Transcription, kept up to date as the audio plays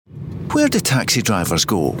Where do taxi drivers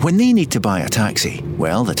go when they need to buy a taxi?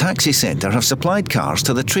 Well, the Taxi Centre have supplied cars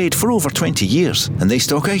to the trade for over 20 years, and they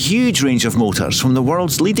stock a huge range of motors from the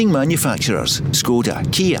world's leading manufacturers: Skoda,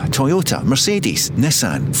 Kia, Toyota, Mercedes,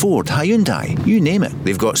 Nissan, Ford, Hyundai, you name it.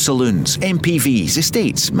 They've got saloons, MPVs,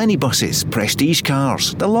 estates, minibuses, prestige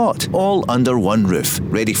cars, the lot, all under one roof,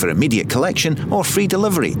 ready for immediate collection or free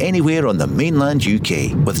delivery anywhere on the mainland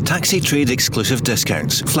UK, with taxi trade exclusive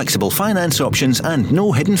discounts, flexible finance options and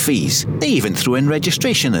no hidden fees. They even throw in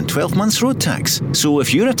registration and 12 months road tax. So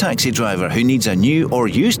if you're a taxi driver who needs a new or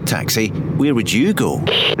used taxi, where would you go?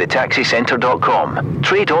 TheTaxiCentre.com.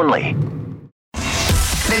 Trade only.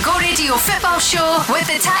 The Go Radio Football Show with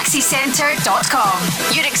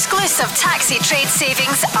TheTaxiCentre.com. Your exclusive taxi trade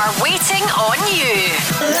savings are waiting on you.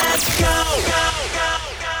 Let's go!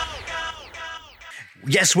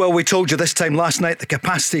 Yes, well, we told you this time last night the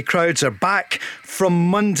capacity crowds are back from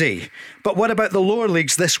Monday. But what about the lower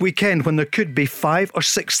leagues this weekend when there could be 5,000 or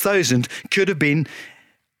 6,000 could have been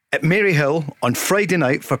at Maryhill on Friday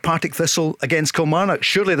night for Partick Thistle against Kilmarnock?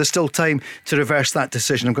 Surely there's still time to reverse that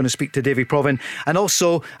decision. I'm going to speak to Davie Provan and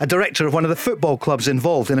also a director of one of the football clubs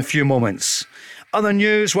involved in a few moments. Other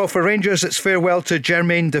news, well, for Rangers, it's farewell to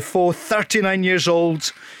Jermaine Defoe, 39 years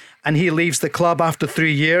old. And he leaves the club after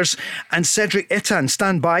 3 years. And Cedric Itten,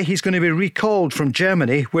 stand by, he's going to be recalled from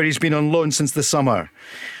Germany, where he's been on loan since the summer.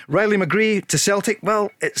 Riley McGree to Celtic,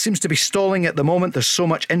 well, it seems to be stalling at the moment. There's so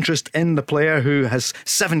much interest in the player who has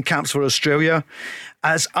 7 caps for Australia.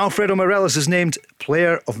 As Alfredo Morelos is named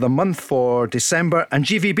Player of the Month for December and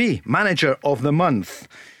GVB Manager of the Month.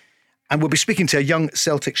 And we'll be speaking to a young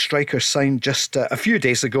Celtic striker signed just a few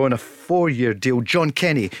days ago on a 4-year deal. John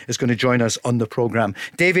Kenny is going to join us on the programme.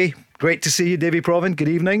 Davie, great to see you. Davie Provan, good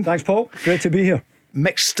evening. Thanks, Paul. Great to be here.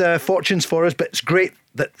 Mixed fortunes for us, but it's great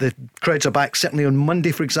that the crowds are back, certainly on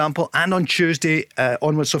Monday, for example, and on Tuesday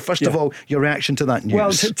onwards. So first of all, your reaction to that news?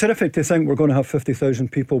 Well, terrific to think we're going to have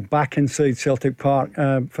 50,000 people back inside Celtic Park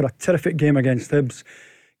for a terrific game against Hibs.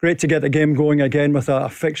 Great to get the game going again with a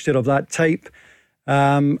fixture of that type.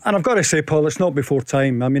 And I've got to say, Paul, it's not before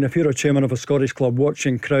time. I mean, if you're a chairman of a Scottish club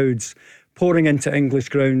watching crowds pouring into English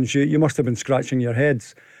grounds, you must have been scratching your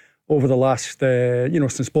heads over the last,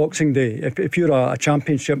 since Boxing Day. If you're a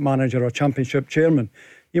championship manager or a championship chairman,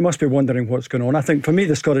 you must be wondering what's going on. I think for me,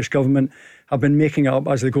 the Scottish Government have been making it up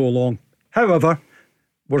as they go along. However,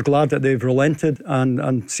 we're glad that they've relented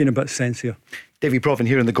and seen a bit of sense here. Davie Provan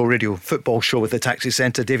here in the Go Radio Football Show with the Taxi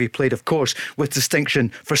Centre. Davie played, of course, with distinction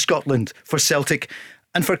for Scotland, for Celtic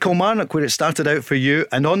and for Kilmarnock, where it started out for you.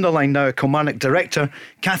 And on the line now, Kilmarnock Director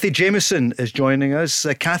Cathy Jamieson is joining us.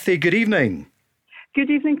 Cathy, good evening. Good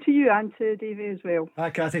evening to you and to Davie as well. Hi,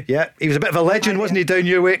 Cathy. Yeah, he was a bit of a legend, wasn't he, down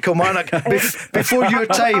your way at Kilmarnock before your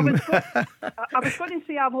time? I was going to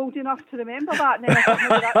say I'm old enough to remember that, and then I thought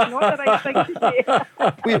maybe that's not the right thing to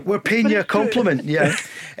say. We're paying you a compliment, yeah.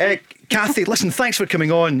 Cathy, listen, thanks for coming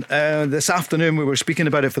on. This afternoon we were speaking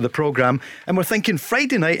about it for the programme, and we're thinking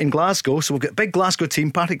Friday night in Glasgow, so we've got a big Glasgow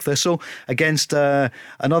team, Partick Thistle, against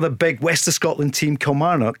another big West of Scotland team,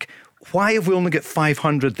 Kilmarnock. Why have we only got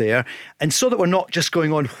 500 there? And so that we're not just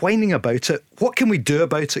going on whining about it, what can we do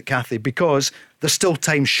about it, Cathy? Because there's still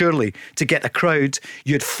time, surely, to get a crowd.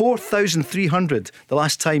 You had 4,300 the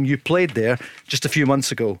last time you played there just a few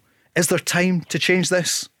months ago. Is there time to change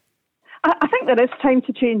this? I think there is time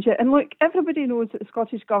to change it. And look, everybody knows that the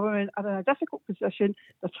Scottish Government are in a difficult position.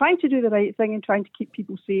 They're trying to do the right thing and trying to keep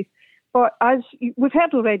people safe. But as we've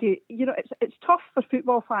heard already, it's tough for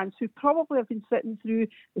football fans who probably have been sitting through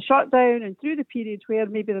the shutdown and through the period where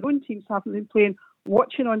maybe their own teams haven't been playing,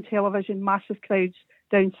 watching on television massive crowds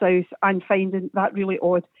down south and finding that really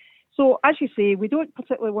odd. So as you say, we don't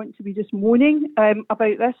particularly want to be just moaning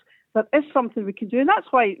about this. There is something we can do, and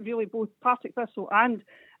that's why really both Partick Thistle and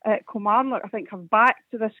Kilmarnock, I think, have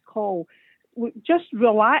backed this call. Just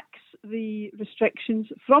relax the restrictions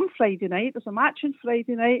from Friday night. There's a match on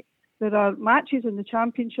Friday night. There are matches in the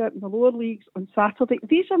Championship and the lower leagues on Saturday.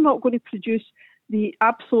 These are not going to produce the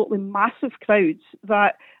absolutely massive crowds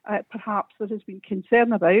that perhaps there has been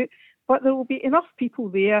concern about, but there will be enough people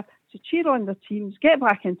there to cheer on their teams, get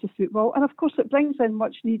back into football, and of course it brings in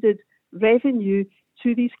much needed revenue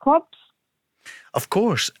to these clubs. Of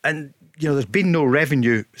course, and there's been no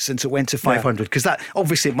revenue since it went to 500 because that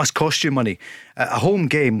obviously it must cost you money. A home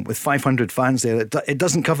game with 500 fans there, it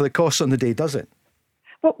doesn't cover the costs on the day, does it?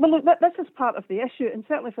 Well, look, this is part of the issue, and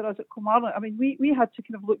certainly for us at Kilmarnock, I mean, we had to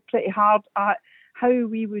kind of look pretty hard at how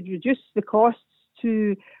we would reduce the costs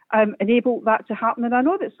to enable that to happen. And I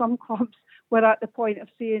know that some clubs were at the point of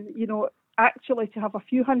saying, actually to have a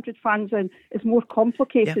few hundred fans in is more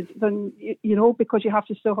complicated than, because you have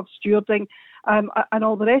to still have stewarding and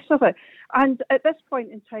all the rest of it. And at this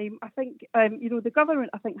point in time, I think, the government,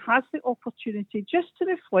 I think, has the opportunity just to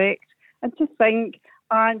reflect and to think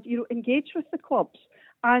and, engage with the clubs.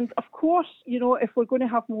 And of course, if we're going to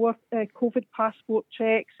have more COVID passport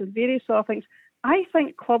checks and various other things, I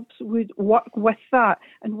think clubs would work with that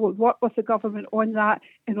and would work with the government on that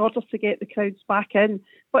in order to get the crowds back in.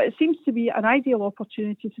 But it seems to be an ideal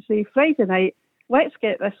opportunity to say, Friday night, let's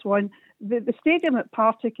get this one. The stadium at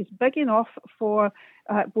Partick is big enough for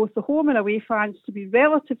both the home and away fans to be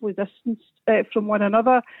relatively distanced from one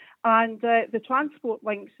another, and the transport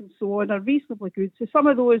links and so on are reasonably good. So some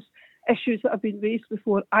of those issues that have been raised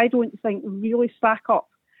before, I don't think really stack up.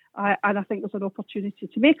 And I think there's an opportunity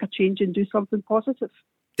to make a change and do something positive.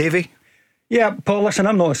 Davie? Yeah, Paul, listen,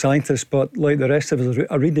 I'm not a scientist, but like the rest of us,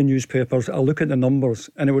 I read the newspapers, I look at the numbers,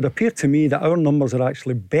 and it would appear to me that our numbers are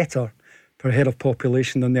actually better per head of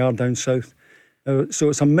population than they are down south. So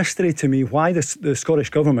it's a mystery to me why the Scottish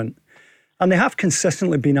Government, and they have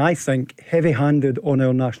consistently been, I think, heavy-handed on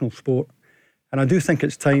our national sport. And I do think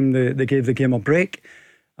it's time they gave the game a break.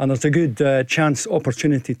 And there's a good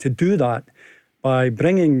opportunity to do that by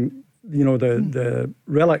bringing, the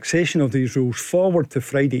relaxation of these rules forward to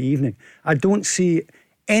Friday evening. I don't see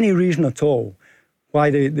any reason at all why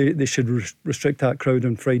they should restrict that crowd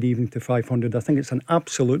on Friday evening to 500. I think it's an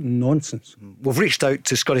absolute nonsense. We've reached out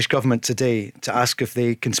to Scottish Government today to ask if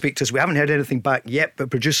they can speak to us. We haven't heard anything back yet, but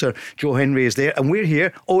producer Joe Henry is there, and we're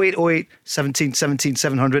here, 0808 17 17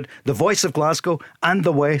 700, the voice of Glasgow and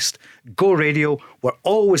the West, Go Radio. We're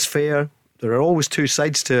always fair, there are always two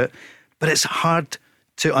sides to it, but it's hard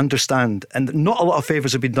to understand, and not a lot of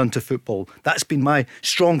favours have been done to football. That's been my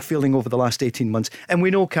strong feeling over the last 18 months. And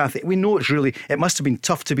we know, Cathy, it must have been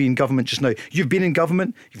tough to be in government just now. You've been in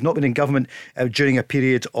government, you've not been in government during a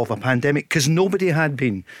period of a pandemic, because nobody had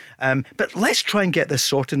been. But let's try and get this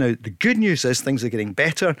sorted out. The good news is things are getting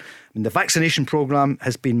better. I mean, the vaccination programme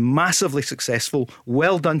has been massively successful.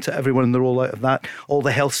 Well done to everyone in the rollout of that. All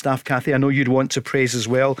the health staff, Cathy, I know you'd want to praise as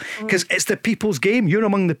well, because it's the people's game. You're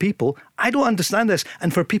among the people. I don't understand this.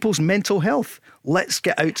 And for people's mental health, let's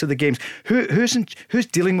get out to the games. Who's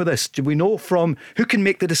dealing with this? Do we know from who can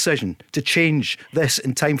make the decision to change this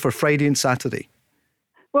in time for Friday and Saturday?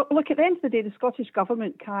 Well, look, at the end of the day, the Scottish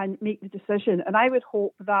Government can make the decision, and I would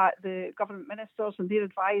hope that the government ministers and their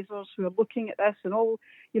advisors who are looking at this and all,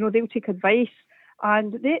 they'll take advice,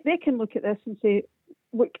 and they can look at this and say,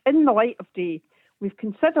 look, in the light of day, we've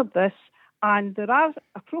considered this, and there are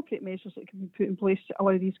appropriate measures that can be put in place to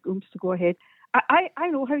allow these games to go ahead. I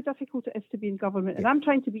know how difficult it is to be in government, and I'm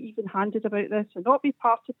trying to be even-handed about this and not be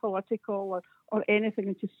party political or anything,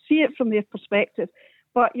 and to see it from their perspective.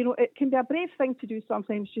 But, it can be a brave thing to do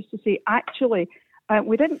sometimes, just to say, actually,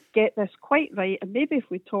 we didn't get this quite right, and maybe if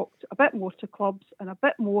we talked a bit more to clubs and a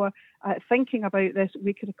bit more thinking about this,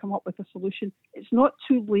 we could have come up with a solution. It's not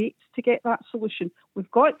too late to get that solution.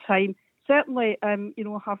 We've got time. Certainly,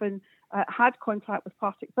 having had contact with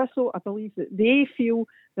Partick Thistle, I believe that they feel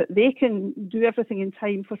that they can do everything in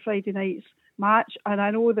time for Friday night's match, and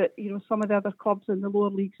I know that some of the other clubs in the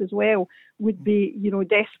lower leagues as well would be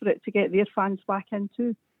desperate to get their fans back in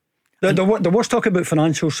too. There was talk about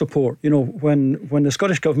financial support. When the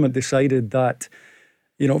Scottish Government decided that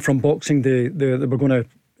from Boxing Day they were going to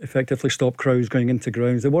effectively stop crowds going into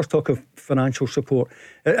grounds, there was talk of financial support.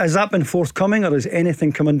 Has that been forthcoming, or is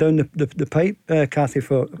anything coming down the pipe, Cathy,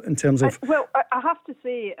 in terms of... Well, I have to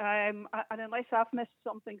say, and unless I've missed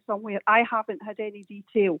something somewhere, I haven't had any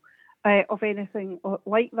detail of anything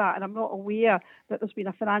like that, and I'm not aware that there's been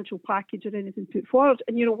a financial package or anything put forward.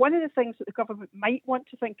 And one of the things that the government might want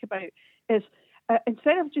to think about is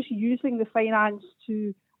instead of just using the finance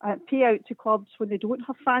to pay out to clubs when they don't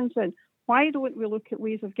have fans in, why don't we look at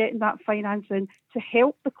ways of getting that finance in to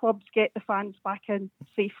help the clubs get the fans back in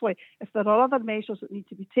safely? If there are other measures that need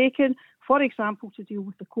to be taken, for example, to deal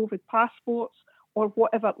with the COVID passports or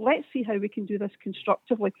whatever, let's see how we can do this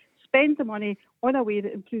constructively. Spend the money on a way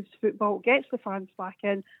that improves football, gets the fans back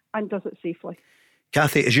in, and does it safely.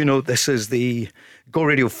 Cathy, as you know, this is the Go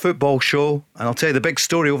Radio football show, and I'll tell you, the big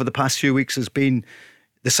story over the past few weeks has been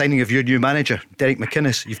the signing of your new manager, Derek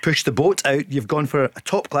McInnes. You've pushed the boat out. You've gone for a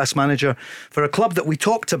top-class manager for a club that we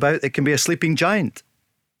talked about that can be a sleeping giant.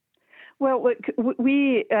 Well, look,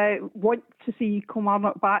 we want to see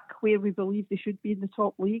Kilmarnock back where we believe they should be in the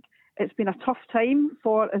top league. It's been a tough time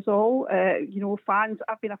for us all. Fans,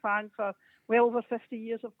 I've been a fan for well over 50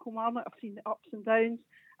 years of Kilmarnock. I've seen the ups and downs.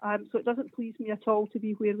 So it doesn't please me at all to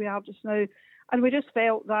be where we are just now. And we just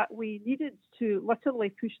felt that we needed to literally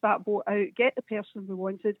push that boat out, get the person we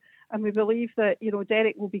wanted, and we believe that,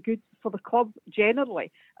 Derek will be good for the club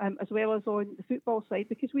generally, as well as on the football side,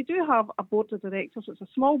 because we do have a board of directors. It's a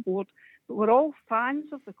small board, but we're all fans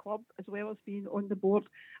of the club as well as being on the board,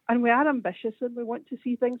 and we are ambitious and we want to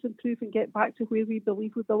see things improve and get back to where we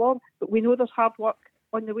believe we belong. But we know there's hard work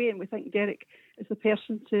on the way, and we think Derek is the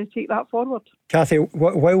person to take that forward. Cathy,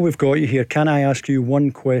 while we've got you here, can I ask you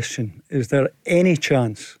one question? Is there any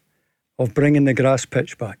chance of bringing the grass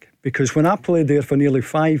pitch back? Because when I played there for nearly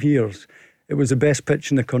 5 years, it was the best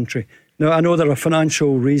pitch in the country. Now, I know there are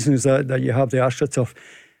financial reasons that you have the AstroTurf.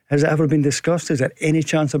 Has it ever been discussed? Is there any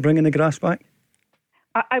chance of bringing the grass back?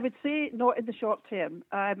 I would say not in the short term,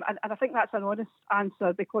 and I think that's an honest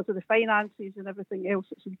answer because of the finances and everything else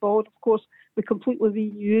that's involved. Of course, we completely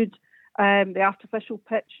renewed the artificial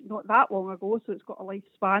pitch not that long ago, so it's got a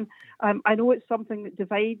lifespan. I know it's something that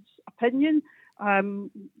divides opinion.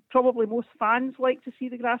 Probably most fans like to see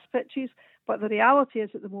the grass pitches, but the reality is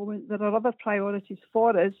at the moment there are other priorities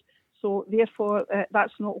for us, so therefore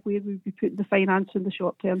that's not where we'd be putting the finance in the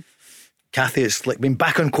short term. Cathy, it's like being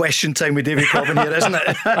back on question time with Davie Provan here, isn't it?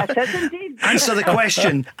 It is indeed. Answer the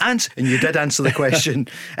question. And you did answer the question.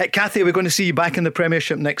 Cathy, we're going to see you back in the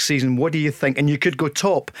Premiership next season. What do you think? And you could go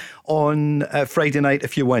top on Friday night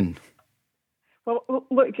if you win. Well,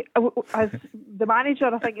 look, as the manager,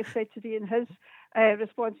 I think, has said today in his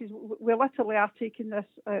responses, we literally are taking this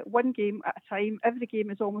one game at a time. Every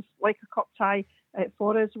game is almost like a cup tie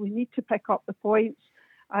for us. We need to pick up the points.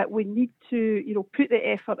 We need to, put the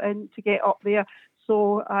effort in to get up there.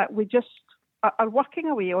 So we just are working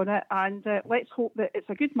away on it, and let's hope that it's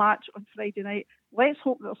a good match on Friday night. Let's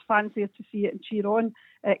hope that there's fans there to see it and cheer on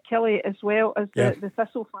Killie as well as the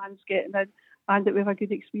Thistle fans getting in, and that we have a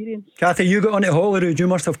good experience. Cathy, you got on at Holyrood. You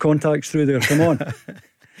must have contacts through there. Come on.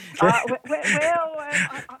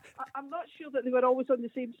 I'm not sure that they were always on the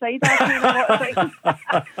same side after a lot of things,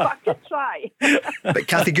 but I could try. But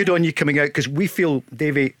Cathy, good on you coming out, because we feel,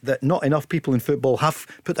 Davie, that not enough people in football have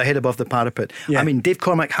put their head above the parapet. Yeah. I mean, Dave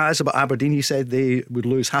Cormack has about Aberdeen. He said they would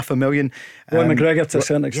lose $500,000. Roy McGregor to a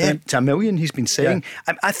certain extent. Yeah, to $1 million, he's been saying.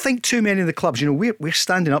 Yeah. I think too many of the clubs, we're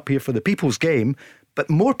standing up here for the people's game, but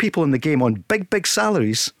more people in the game on big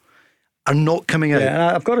salaries are not coming out. Yeah, and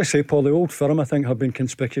I've got to say, Paul, the old firm, I think, have been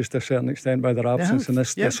conspicuous to a certain extent by their absence in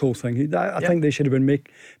this whole thing. I think they should have been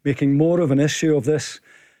making more of an issue of this.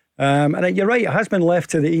 And you're right, it has been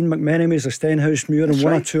left to the Ian McMenemys, the Stenhouse Muir, and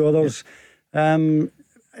one or two others.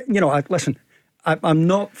 Yeah. Listen, I'm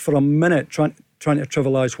not for a minute trying to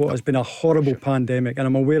trivialise what has been a horrible pandemic, and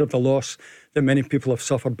I'm aware of the loss that many people have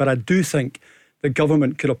suffered, but I do think the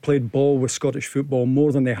government could have played ball with Scottish football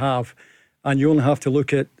more than they have, and you only have to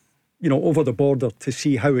look at over the border to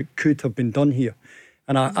see how it could have been done here.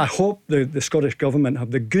 And I hope the Scottish Government have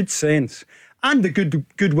the good sense and the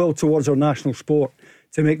goodwill towards our national sport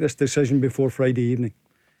to make this decision before Friday evening.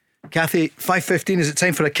 Cathy, 5:15, is it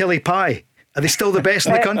time for a Killie pie? Are they still the best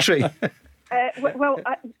in the country?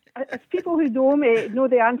 As people who know me know,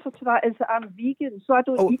 the answer to that is that I'm vegan, so I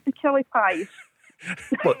don't eat the Killie pies.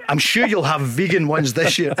 Well, I'm sure you'll have vegan ones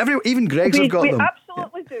this year. Even Greg's have got them. We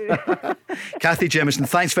absolutely do. Cathy Jamieson,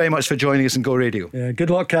 thanks very much for joining us on Go Radio. Yeah,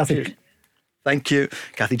 good luck, Cathy. Thank you.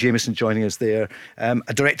 Cathy Jamieson joining us there.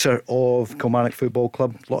 A director of Kilmarnock Football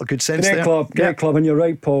Club. A lot of good sense there. Great club. And you're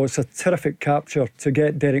right, Paul, it's a terrific capture to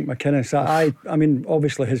get Derek McInnes. I mean,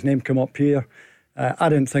 obviously his name came up here. I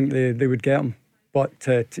didn't think they would get him, but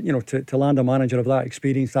to land a manager of that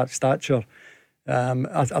experience, that stature,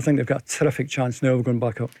 I think they've got a terrific chance now of going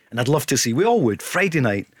back up. And I'd love to see, we all would, Friday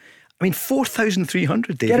night. I mean,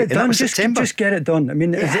 4,300, David. Get it done. September. Just get it done. I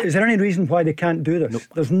mean, is there any reason why they can't do this?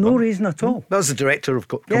 There's no reason at all. That was the director of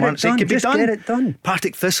Kilmarnock saying it could be done. Get it done.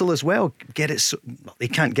 Partick Thistle as well. They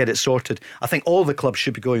can't get it sorted. I think all the clubs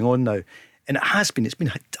should be going on now. And it has been. It's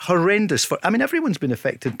been horrendous. Everyone's been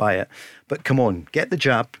affected by it. But come on, get the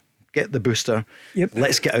jab. Get the booster. Yep.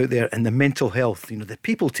 Let's get out there. And the mental health. The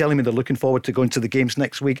people telling me they're looking forward to going to the games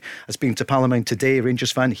next week. I was speaking to Palomine today,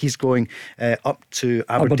 Rangers fan. He's going up to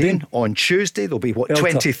Aberdeen on Tuesday. There'll be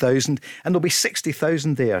 20,000, and there'll be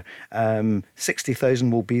 60,000 there. 60,000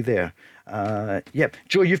 will be there. Yep.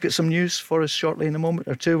 Joe, you've got some news for us shortly in a moment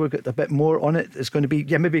or two. We've got a bit more on it. It's going to be,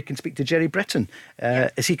 maybe we can speak to Gerry Britton.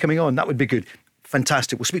 Is he coming on? That would be good.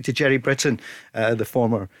 Fantastic. We'll speak to Gerry Britton, the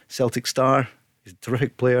former Celtic star. He's a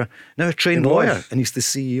terrific player, now a trained lawyer, and he's the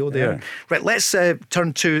CEO there. Right, let's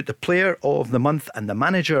turn to the player of the month and the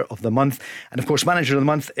manager of the month. And of course, manager of the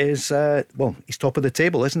month is, he's top of the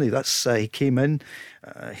table, isn't he? That's he came in,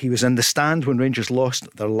 he was in the stand when Rangers lost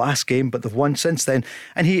their last game, but they've won since then.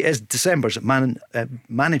 And he is December's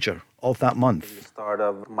manager of that month. The start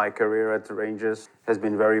of my career at the Rangers has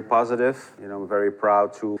been very positive. I'm very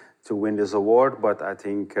proud to win this award, but I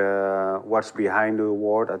think what's behind the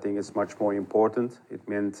award, I think it's much more important. It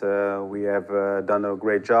meant we have done a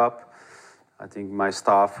great job. I think my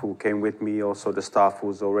staff who came with me, also the staff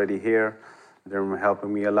who's already here, they're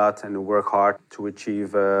helping me a lot and work hard to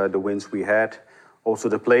achieve the wins we had. Also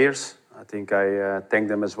the players, I think I thank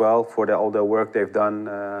them as well for all the work they've done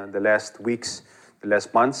the last weeks, the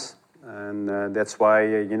last months. And that's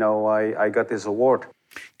why, I got this award.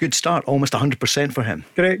 Good start, almost 100% for him.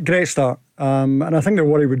 Great start. And I think the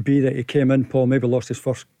worry would be that he came in, Paul, maybe lost his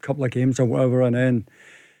first couple of games or whatever, and then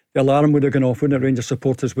the alarm would have gone off, wouldn't it? Rangers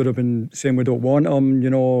supporters would have been saying we don't want him.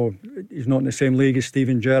 He's not in the same league as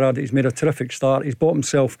Steven Gerrard. He's made a terrific start. He's bought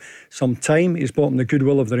himself some time. He's bought him the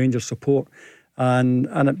goodwill of the Rangers support. And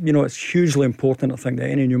it's hugely important, I think, that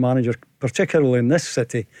any new manager, particularly in this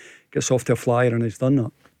city, gets off to a flyer, and he's done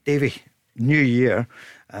that. Davie, new year,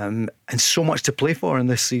 and so much to play for in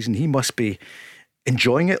this season. He must be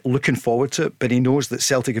enjoying it, looking forward to it, but he knows that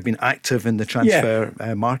Celtic have been active in the transfer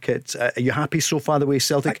market. Are you happy so far the way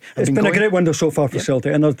Celtic have been going? It's been a great window so far for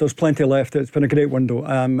Celtic, and there's plenty left. It's been a great window,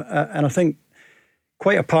 and I think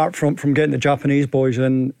quite apart from getting the Japanese boys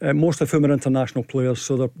in, most of whom are international players,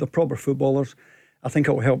 so they're proper footballers. I think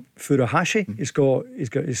it will help Furuhashi. He's got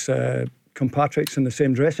his compatriots in the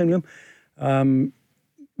same dressing room.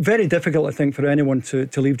 Very difficult, I think, for anyone to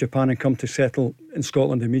leave Japan and come to settle in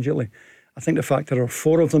Scotland immediately. I think the fact there are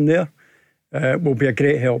 4 of them there will be a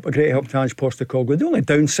great help to Ange Postecoglou. The only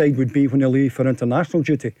downside would be when they leave for international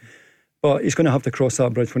duty, but he's going to have to cross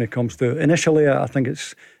that bridge when it comes to it. Initially, I think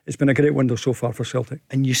it's been a great window so far for Celtic.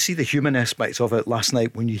 And you see the human aspects of it last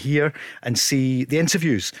night when you hear and see the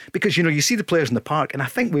interviews, because you see the players in the park, and I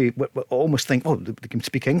think we almost think, oh, they can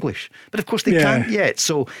speak English, but of course they can't yet.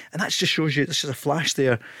 So, and that just shows you, this is a flash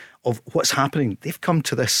there of what's happening. They've come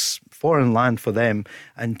to this foreign land for them,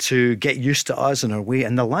 and to get used to us and our way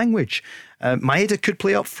and the language. Maeda could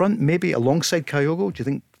play up front, maybe alongside Kyogo. Do you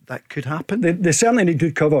think that could happen? They certainly need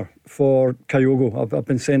good cover for Kyogo. I've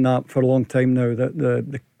been saying that for a long time now,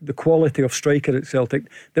 that the quality of striker at Celtic,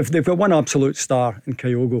 they've got one absolute star in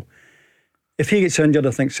Kyogo. If he gets injured,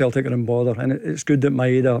 I think Celtic are in bother, and it's good that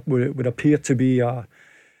Maeda would appear to be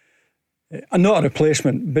not a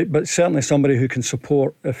replacement, but certainly somebody who can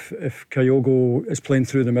support if Kyogo is playing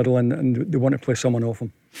through the middle and they want to play someone off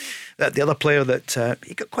him. The other player that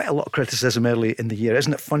he got quite a lot of criticism early in the year.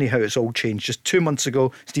 Isn't it funny how it's all changed? Just 2 months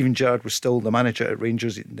ago, Steven Gerrard was still the manager at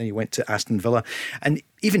Rangers, then he went to Aston Villa, and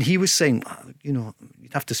even he was saying, you'd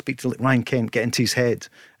have to speak to Ryan Kent, get into his head.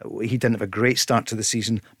 He didn't have a great start to the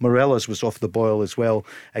season. Morelos was off the boil as well,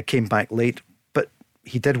 came back late, but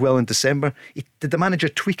he did well in December. Did the manager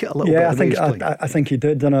tweak it a little bit? I think he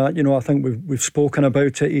did, and I think we've spoken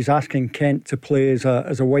about it. He's asking Kent to play as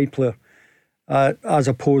a wide player, as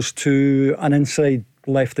opposed to an inside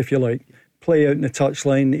left, if you like. Play out in the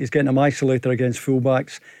touchline. He's getting him isolated against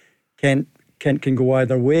fullbacks. Kent can go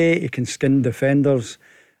either way. He can skin defenders,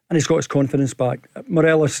 and he's got his confidence back.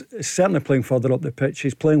 Morelos is certainly playing further up the pitch.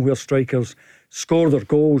 He's playing where strikers score their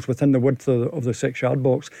goals within the width of the 6-yard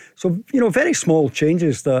box. So, very small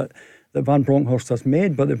changes that Van Bronckhorst has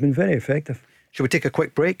made, but they've been very effective. Shall we take a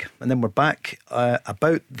quick break and then we're back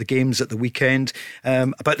about the games at the weekend,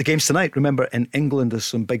 about the games tonight. Remember, in England there's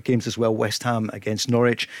some big games as well. West Ham against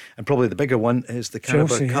Norwich, and probably the bigger one is the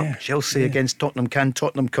Carabao Cup. Chelsea against Tottenham. Can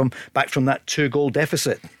Tottenham come back from that 2-goal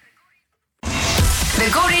deficit? The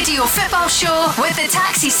Go Radio Football Show with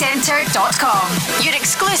thetaxicentre.com. Your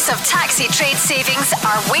exclusive taxi trade savings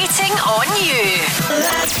are waiting on you.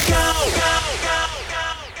 Let's go.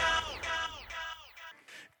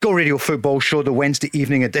 Go Radio Football Show, the Wednesday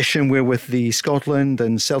evening edition. We're with the Scotland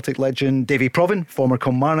and Celtic legend Davie Provan, former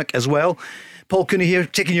Kilmarnock as well. Paul Cooney here,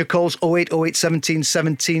 taking your calls. 0808 17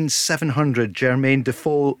 17 700. Jermaine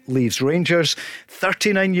Defoe leaves Rangers,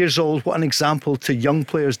 39 years old. What an example to young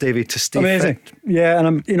players, Davie, to stay amazing. Fit. Yeah,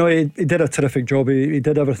 and he did a terrific job. He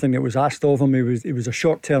did everything that was asked of him. He was a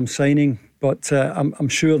short-term signing, but I'm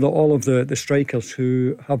sure that all of the strikers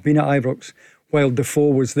who have been at Ibrox while Defoe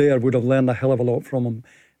was there would have learned a hell of a lot from him.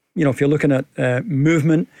 If you're looking at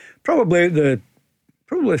movement, probably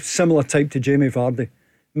similar type to Jamie Vardy.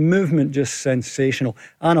 Movement just sensational,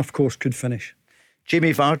 and of course could finish.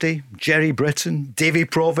 Jamie Vardy, Gerry Britton, Davie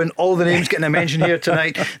Provan, all the names getting a mention here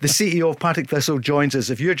tonight. The CEO of Partick Thistle joins us.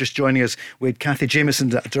 If you're just joining us, we had Cathy Jamieson,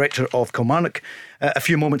 the Director of Kilmarnock, a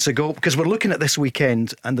few moments ago, because we're looking at this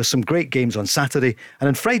weekend and there's some great games on Saturday. And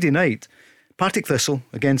on Friday night, Partick Thistle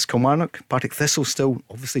against Kilmarnock. Partick Thistle still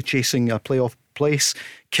obviously chasing a playoff place.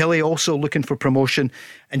 Killy also looking for promotion.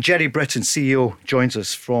 And Gerry Britton, CEO, joins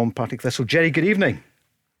us from Partick Thistle. Gerry, good evening.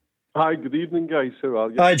 Hi, good evening, guys. How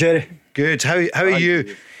are you? Hi, Gerry. Good. How are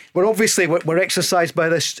you? We're exercised by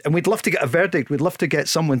this, and we'd love to get a verdict. We'd love to get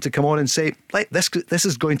someone to come on and say, like, this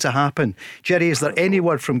is going to happen. Gerry, is there any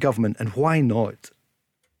word from government, and why not?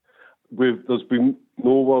 There's been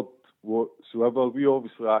no word whatsoever. We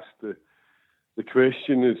obviously asked the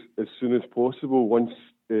question as soon as possible once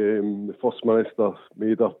the First Minister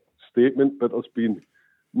made a statement, but there's been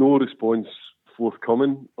no response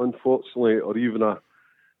forthcoming, unfortunately, or even a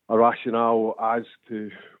rationale as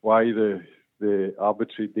to why the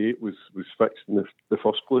arbitrary date was fixed in the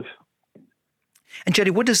first place. And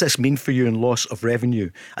Gerry, what does this mean for you in loss of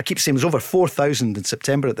revenue? I keep saying it was over 4,000 in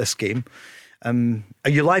September at this game. Are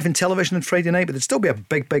you live on television on Friday night? But there'd still be a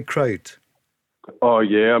big crowd. Oh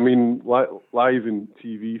yeah, I mean, live in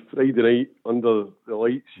TV, Friday night under the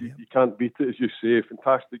lights, you can't beat it, as you say.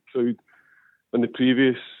 Fantastic crowd. On the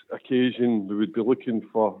previous occasion, we would be looking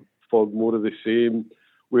for more of the same.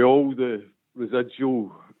 With all the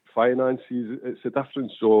residual finances, it's a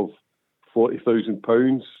difference of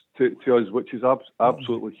 £40,000 to us, which is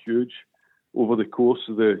absolutely huge over the course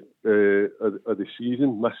of the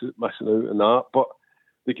season, missing out on that. But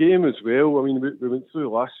the game as well, I mean, we went through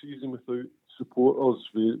last season without supporters.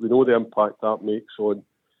 We know the impact that makes on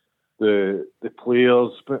the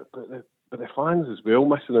players, but the fans as well,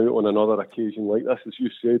 missing out on another occasion like this. As you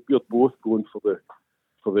said, we're both going for the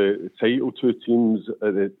title, two teams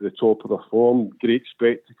at the top of their form, great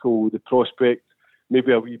spectacle, the prospect,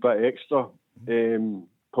 maybe a wee bit extra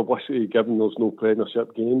publicity given there's no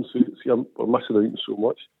Premiership games. So we're missing out on so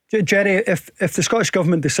much. Gerry, if the Scottish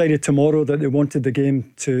Government decided tomorrow that they wanted the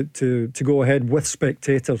game to go ahead with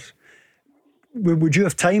spectators, would you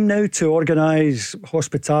have time now to organise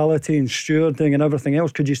hospitality and stewarding and everything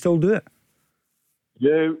else? Could you still do it?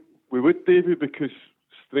 Yeah, we would, Davie, because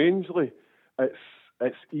strangely,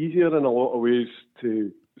 it's easier in a lot of ways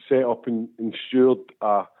to set up and steward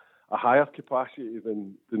a higher capacity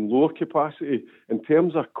than lower capacity. In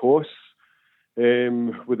terms of costs,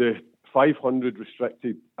 with the 500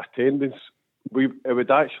 restricted attendance, it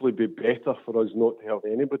would actually be better for us not to have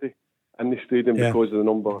anybody in the stadium because of the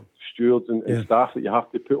number of stewards and staff that you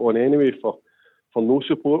have to put on anyway for no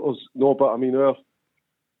supporters. No, but I mean, our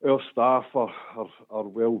staff are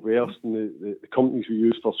well versed in the companies we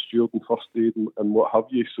use for stewarding, first aid and what have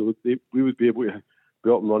you, so we would be able to be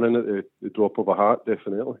up and running at the drop of a hat,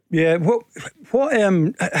 definitely. Yeah,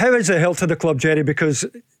 how is it held to the club, Gerry? Because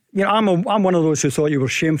I'm one of those who thought you were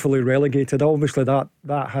shamefully relegated. Obviously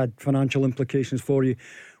that had financial implications for you.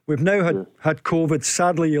 We've now had COVID.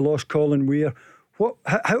 Sadly, you lost Colin Weir. What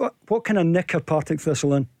kind of nick are Partick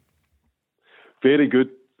Thistle in? Very good.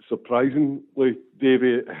 Surprisingly,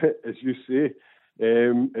 Davie, as you say,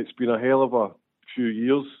 it's been a hell of a few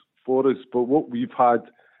years for us. But what we've had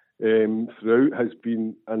throughout has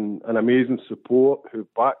been an amazing support,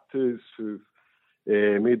 who've backed us, who've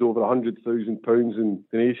made over £100,000 in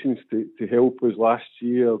donations to help us last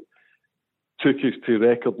year, took us to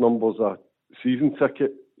record numbers of season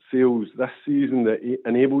ticket sales this season that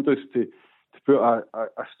enabled us to put a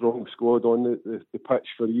strong squad on the pitch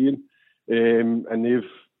for Ian, and they've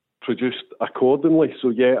produced accordingly. So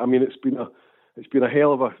yeah, I mean, it's been a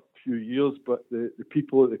hell of a few years, but the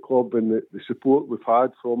people at the club and the support we've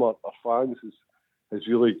had from our fans has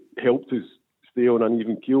really helped us stay on an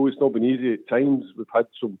even keel. It's not been easy at times. We've had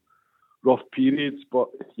some rough periods, but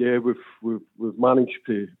yeah, we've managed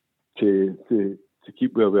to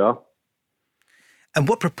keep where we are. And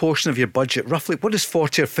what proportion of your budget, roughly, what is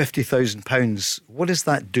 £40,000 or £50,000? What does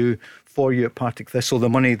that do for you at Partick Thistle, the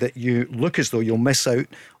money that you look as though you'll miss out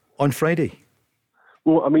on Friday?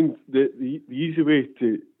 Well, I mean, the easy way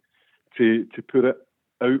to put it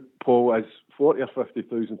out, Paul, is £40,000 or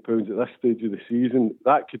 £50,000 at this stage of the season.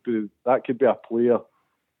 That could be a player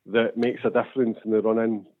that makes a difference in the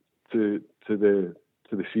run-in to the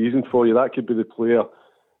season for you. That could be the player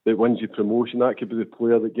that wins you promotion. That could be the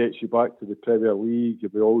player that gets you back to the Premier League,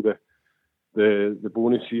 with all the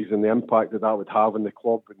bonuses and the impact that would have on the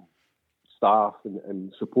club and staff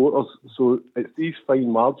and supporters. So it's these fine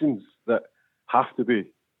margins that have to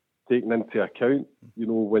be taken into account. You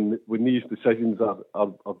know, when these decisions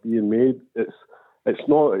are being made, it's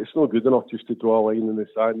not good enough just to draw a line in the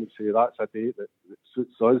sand and say that's a date that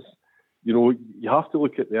suits us. you have to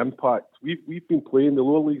look at the impact. We've been playing, the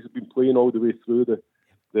lower leagues have been playing all the way through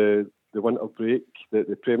the winter break.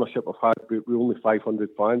 The Premiership have had with only 500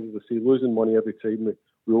 fans, as I say, losing money every time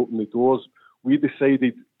we open the doors. We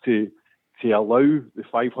decided to allow the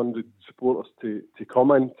 500 supporters to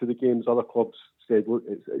come into the games. Other clubs said, look,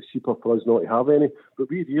 it's cheaper for us not to have any. But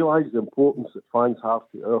we realised the importance that fans have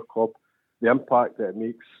to our club, the impact that it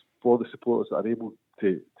makes for the supporters that are able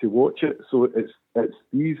to watch it. So it's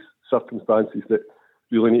these circumstances that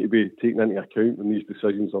really need to be taken into account when these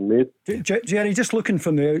decisions are made. Gerry, just looking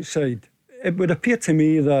from the outside, it would appear to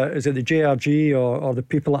me that, is it the JRG or the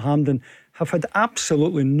people at Hampden, have had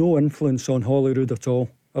absolutely no influence on Holyrood at all?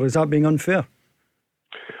 Or is that being unfair?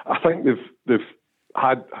 I think they've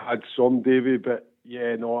had some, Davie, but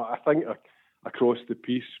I think across the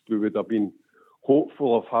piece we would have been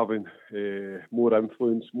hopeful of having more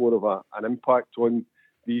influence, more of an impact on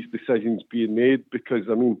these decisions being made, because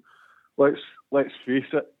let's face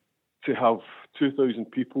it, to have 2,000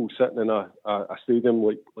 people sitting in a stadium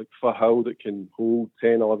like Firhill that can hold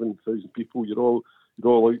 10, 11,000 people, you're all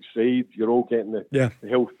outside, you're all getting the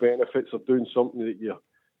health benefits of doing something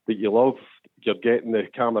that you love, you're getting the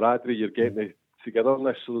camaraderie, you're getting the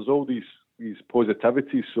togetherness. So there's all these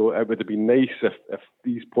positivities. So it would have been nice if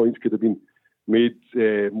these points could have been made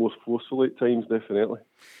more forcefully at times, definitely.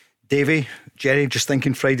 Davie, Gerry, just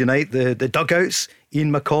thinking Friday night, the dugouts,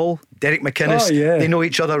 Ian McCall, Derek McInnes, they know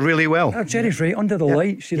each other really well. Gerry's right, under the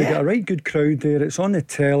lights, you've got a right good crowd there, it's on the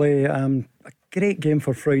telly, a great game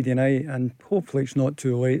for Friday night, and hopefully it's not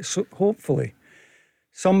too late. So hopefully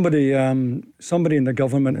somebody in the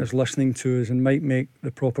government is listening to us and might make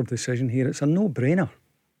the proper decision here. It's a no-brainer.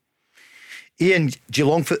 Ian, do you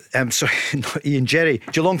long for not Ian, Gerry,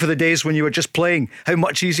 do you long for the days when you were just playing? How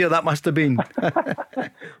much easier that must have been.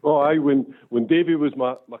 When Davie was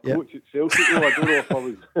my coach at Celtic, I don't know if I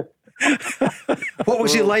was. What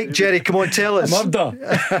was he like, Gerry? Come on, tell us. Murder.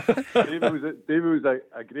 Davie was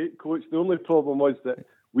a great coach. The only problem was that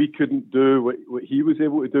we couldn't do what he was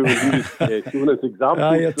able to do when he was showing us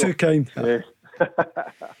examples. You're too kind.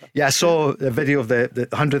 I saw the video of the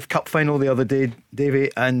 100th Cup final the other day, Davie,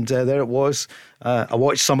 and there it was. I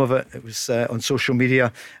watched some of it. It was on social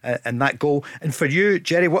media, and that goal. And for you,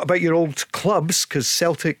 Gerry, what about your old clubs? Because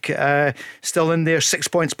Celtic still in there, 6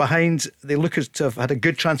 points behind. They look to have had a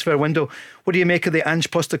good transfer window. What do you make of the Ange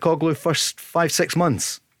Postecoglou first 5-6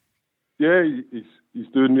 months? Yeah, he's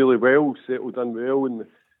doing really well, settled in well, and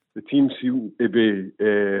the team seem to be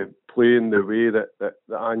playing the way that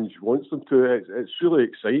Ange wants them to. It's really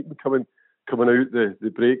exciting coming out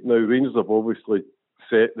the break now. Rangers have obviously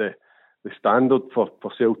set the standard for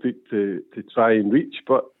Celtic to try and reach,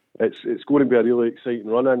 but it's going to be a really exciting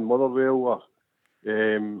run in. Motherwell are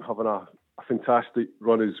having a fantastic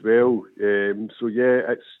run as well. It's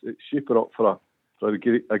shaping up for a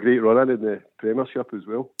great run in the Premiership as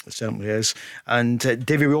well. It certainly is. And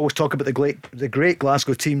Davie, we always talk about the great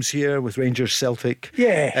Glasgow teams here with Rangers, Celtic,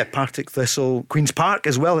 Partick Thistle, Queen's Park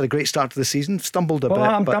as well. Had a great start to the season. Stumbled a bit.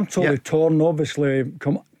 I'm totally torn. Obviously,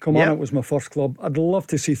 Kilmarnock was my first club. I'd love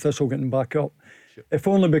to see Thistle getting back up, if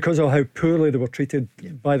only because of how poorly they were treated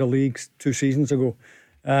by the leagues 2 seasons ago.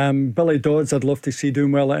 Billy Dodds, I'd love to see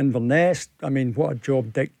doing well at Inverness. I mean, what a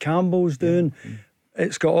job Dick Campbell's doing.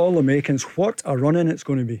 It's got all the makings. What a run-in it's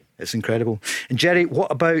going to be. It's incredible. And Gerry, what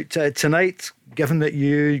about tonight? Given that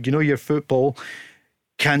you know your football,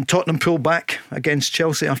 can Tottenham pull back against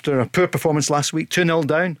Chelsea after a poor performance last week, 2-0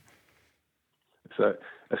 down?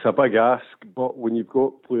 It's a big ask, but when you've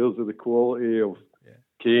got players of the quality of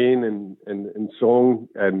Kane and Song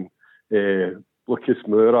and Lucas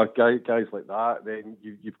Moura, guys like that, then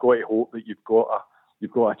you've got to hope that you've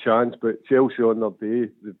got a chance. But Chelsea on their day,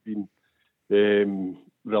 they've been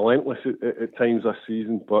relentless at times this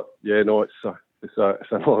season, but it's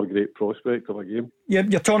another great prospect of a game.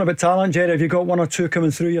 You're talking about talent, Gerry. Have you got 1 or 2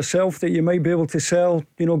 coming through yourself that you might be able to sell,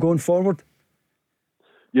 going forward?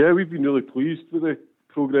 Yeah, we've been really pleased with the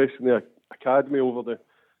progress in the academy over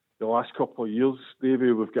the last couple of years,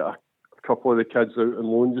 Davie. We've got a couple of the kids out on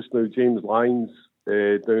loan just now. James Lyons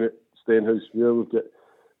down at Stenhousemuir. We've got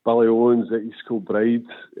Billy Owens at East Kilbride.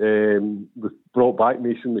 We've brought back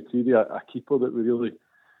Mason McCready, a keeper that we really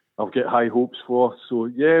have got high hopes for. So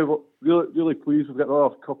we're really pleased. We've got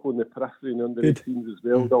another couple in the periphery and under 18s as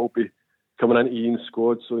well. That'll be coming into Ian's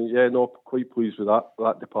squad. So quite pleased with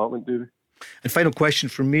that department, Davie. And final question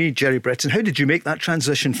from me, Gerry Britton. How did you make that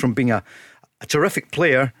transition from being a terrific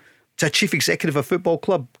player to a chief executive of a football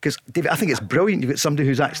club? Because, David, I think it's brilliant. You've got somebody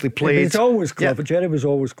who's actually played. He's always clever. Gerry was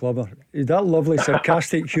always clever. He's that lovely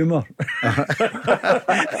sarcastic humour.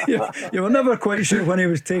 You were never quite sure when he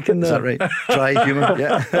was taking the. Is that right? Dry humour,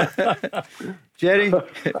 yeah. Gerry?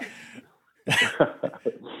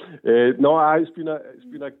 No, it's been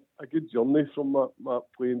a good journey from my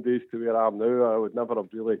playing days to where I am now. I would never have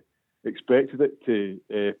really expected it to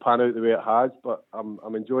pan out the way it has, but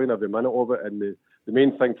I'm enjoying every minute of it. And the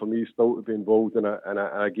main thing for me is still to be involved in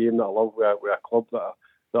a game that I love, with a club that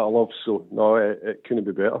I love. So no, it couldn't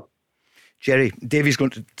be better. Gerry, Davie's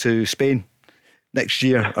going to Spain next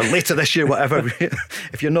year or later this year, whatever.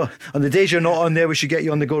 If you're not on the days you're not on there, we should get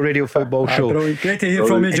you on the Go Radio Football Show. Brilliant. Great to hear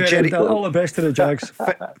from you, Gerry. All the best to the Jags.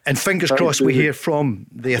 And fingers crossed we hear from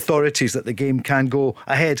the authorities that the game can go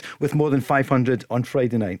ahead with more than 500 on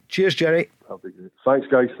Friday night. Cheers, Gerry. That'll be good. Thanks,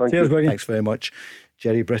 guys. Cheers, you. Thanks very much.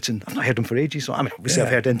 Gerry Britton. I've not heard him for ages. So, I mean, obviously I've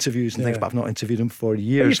heard interviews and things, but I've not interviewed him for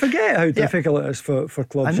years. But you forget how difficult it is for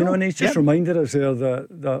clubs. And he's just reminded us there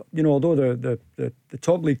that although the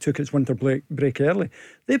top league took its winter break early,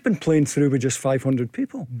 they've been playing through with just 500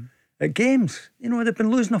 people at games. They've been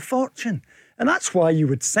losing a fortune, and that's why you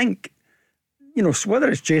would think, whether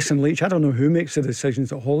it's Jason Leach, I don't know who makes the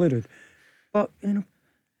decisions at Holyrood, but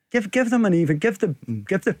give them an even, give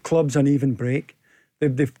the clubs an even break.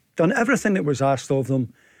 They've done everything that was asked of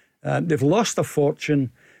them. They've lost a fortune.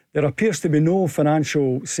 There appears to be no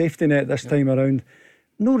financial safety net this time around.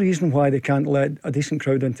 No reason why they can't let a decent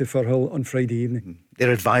crowd into Firhill on Friday evening.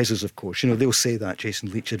 Their advisors, of course, they'll say that. Jason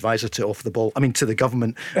Leach, advisor to off the ball, to the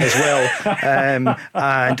government as well.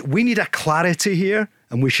 And we need a clarity here,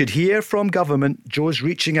 and we should hear from government. Joe's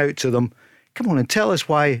reaching out to them. Come on and tell us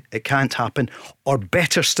why it can't happen. Or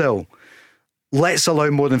better still, let's allow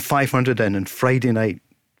more than 500 in on Friday night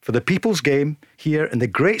for the people's game here in the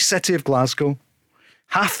great city of Glasgow.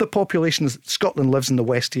 Half the population of Scotland lives in the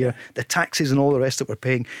west here, the taxes and all the rest that we're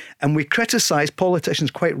paying. And we criticise politicians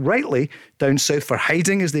quite rightly down south for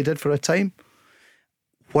hiding as they did for a time.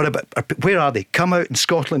 What about, where are they? Come out in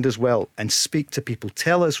Scotland as well and speak to people.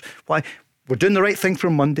 Tell us why we're doing the right thing for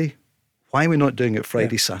Monday. Why are we not doing it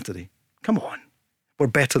Friday, Saturday? Come on. We're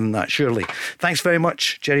better than that, surely. Thanks very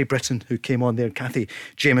much, Gerry Britton, who came on there, Cathy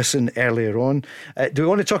Jamieson earlier on. Do we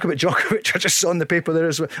want to talk about Djokovic? I just saw on the paper there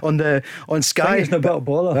as well, on Sky. It's a bit of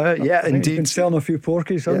bother. Yeah, indeed. He's been selling a few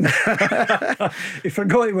porkies, hasn't he? He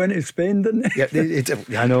forgot he went to Spain, didn't he?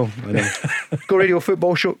 Yeah, I know. Go Radio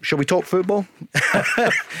Football Show. Shall we talk football?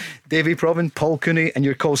 Davie, Provan, Paul Cooney, and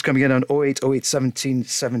your calls coming in on 0808 17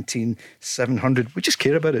 17 700. We just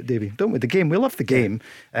care about it, Davie, don't we? The game. We love the game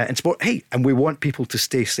and sport. Hey, and we want people to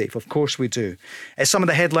stay safe. Of course we do. Some of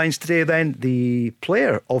the headlines today then. The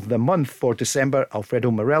player of the month for December, Alfredo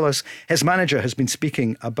Morelos. His manager has been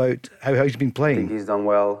speaking about how he's been playing. I think he's done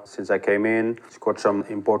well since I came in. Scored some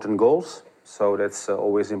important goals. So that's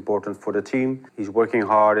always important for the team. He's working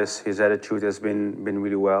hard. His attitude has been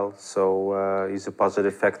really well. So he's a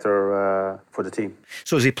positive factor for the team.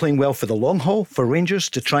 So is he playing well for the long haul for Rangers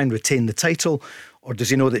to try and retain the title? Or does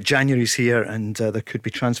he know that January's here and there could be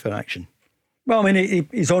transfer action? Well,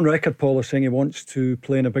 he's on record, Paul, as saying he wants to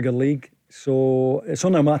play in a bigger league. So it's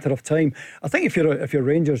only a matter of time. I think if you're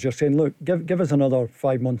Rangers, you're saying, look, give us another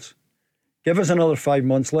 5 months. Give us another 5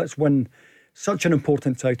 months. Let's win such an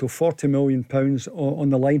important title, £40 million on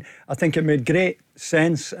the line. I think it made great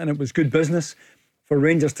sense and it was good business for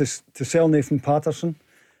Rangers to sell Nathan Patterson.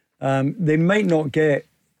 They might not get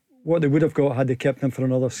what they would have got had they kept him for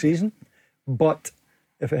another season, but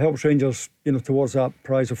if it helps Rangers, towards that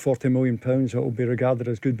prize of £40 million, it will be regarded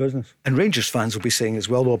as good business. And Rangers fans will be saying as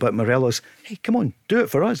well, though, about Morelos, hey, come on, do it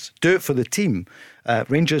for us, do it for the team.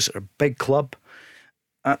 Rangers are a big club.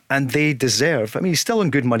 And they deserve, he's still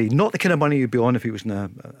on good money, not the kind of money you'd be on if he was in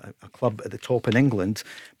a club at the top in England,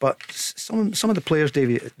 but some of the players,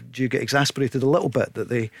 Davie, do you get exasperated a little bit that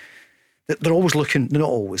they're always looking, not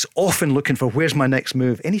always, often looking for where's my next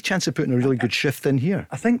move? Any chance of putting a really good shift in here?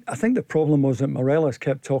 I think the problem was that Morelos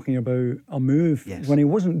kept talking about a move when he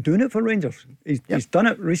wasn't doing it for Rangers. He's done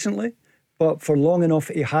it recently, but for long enough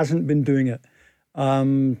he hasn't been doing it.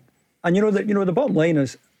 And the bottom line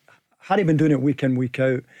is, had he been doing it week in, week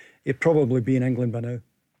out, he'd probably be in England by now.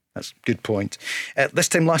 That's a good point. This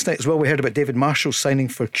time last night as well, we heard about David Marshall signing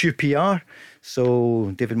for QPR.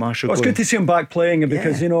 So David Marshall. Well, it's good to see him back playing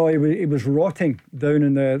because he was rotting down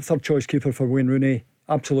in the third choice keeper for Wayne Rooney.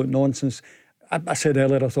 Absolute nonsense. I said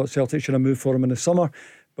earlier I thought Celtic should have moved for him in the summer,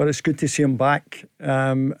 but it's good to see him back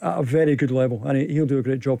at a very good level, and he'll do a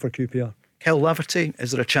great job for QPR. Kyle Laverty,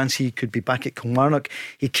 is there a chance he could be back at Kilmarnock?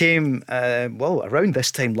 He came around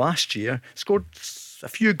this time last year, scored a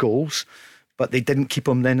few goals, but they didn't keep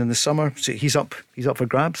him then in the summer, so he's up for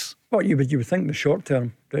grabs. Well, you would think in the short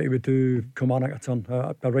term that he would do Kilmarnock a turn,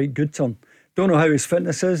 a right good turn. Don't know how his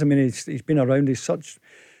fitness is. I mean, he's been around. He's so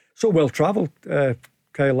well travelled.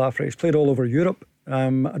 Kyle Lafferty. He's played all over Europe.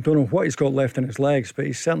 I don't know what he's got left in his legs, but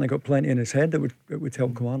he's certainly got plenty in his head that would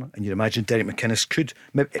help Kilmarnock. And you'd imagine Derek McInnes could,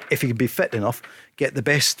 if he could be fit enough, get the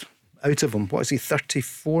best out of him. What is he,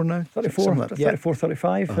 34 now? 34,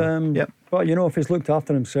 35. But if he's looked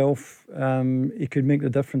after himself, he could make the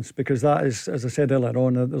difference, because that is, as I said earlier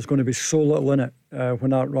on, there's going to be so little in it when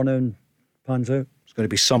that run-in pans out. There's going to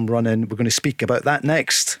be some run-in. We're going to speak about that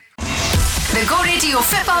next. The Go Radio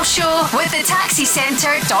Football Show with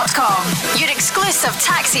thetaxicentre.com. Your exclusive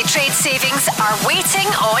taxi trade savings are waiting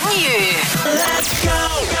on you. Let's go.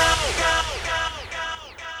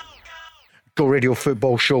 Go Radio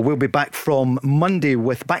Football Show. We'll be back from Monday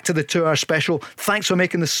with Back to the 2-hour special. Thanks for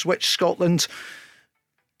making the switch, Scotland,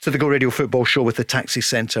 to the Go Radio Football Show with the Taxi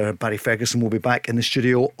Centre. Barry Ferguson will be back in the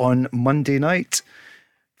studio on Monday night,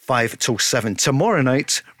 5 till 7. Tomorrow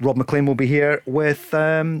night, Rob McLean will be here with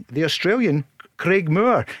the Australian Craig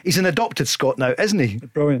Moore. He's an adopted Scot now, isn't he?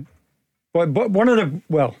 Brilliant. But one of the,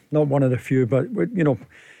 well, not one of the few, but the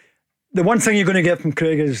one thing you're going to get from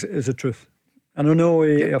Craig is the truth. And I know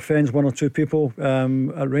he offends one or two people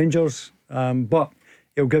at Rangers, but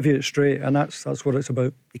he'll give you it straight, and that's what it's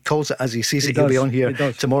about. He calls it as he sees it. He'll be on here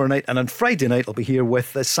tomorrow night, and on Friday night I'll be here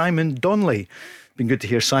with Simon Donnelly. Been good to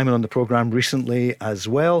hear Simon on the programme recently as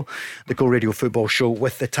well. The Go Radio Football Show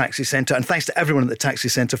with the Taxi Centre. And thanks to everyone at the Taxi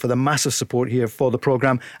Centre for the massive support here for the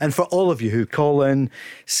programme, and for all of you who call in,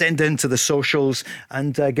 send in to the socials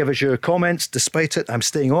and give us your comments. Despite it, I'm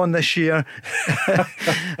staying on this year.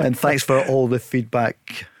 And thanks for all the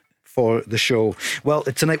feedback for the show. Well,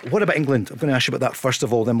 tonight, what about England? I'm going to ask you about that first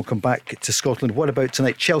of all, then we'll come back to Scotland. What about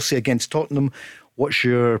tonight? Chelsea against Tottenham. What's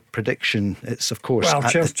your prediction? It's, of course... Well,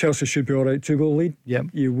 Chelsea should be all right. 2-goal lead. Yeah.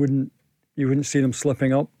 You wouldn't see them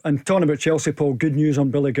slipping up. And talking about Chelsea, Paul, good news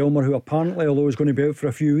on Billy Gilmour, who apparently, although he's going to be out for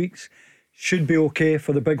a few weeks, should be okay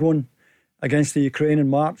for the big one against the Ukraine in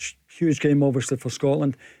March. Huge game, obviously, for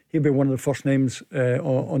Scotland. He'll be one of the first names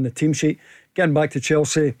on the team sheet. Getting back to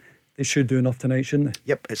Chelsea, they should do enough tonight, shouldn't they?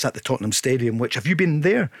 Yep, it's at the Tottenham Stadium, which, have you been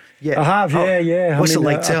there? Yeah, I have, yeah. What's it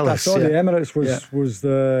like? Tell us. I thought the Emirates was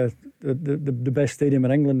the best stadium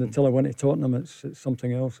in England until I went to Tottenham. It's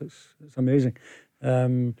something else. It's amazing.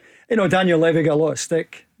 Daniel Levy got a lot of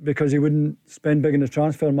stick because he wouldn't spend big in the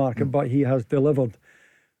transfer market, but he has delivered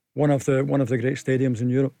one of the great stadiums in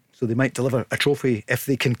Europe. So they might deliver a trophy if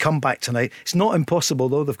they can come back tonight. It's not impossible,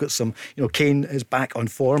 though. They've got some, Kane is back on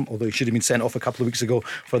form, although he should have been sent off a couple of weeks ago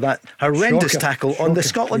for that horrendous tackle on the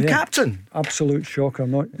Scotland captain. Absolute shocker.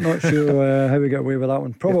 Not sure how we get away with that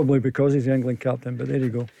one. Probably because he's the England captain, but there you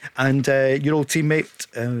go. And your old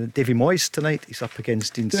teammate, Davie Moyes, tonight, he's up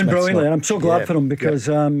against Dean Smith. Doing brilliantly, and I'm so glad for him because,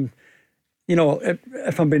 if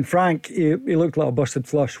I'm being frank, he looked like a busted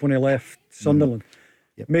flush when he left Sunderland.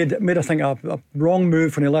 Made I think a wrong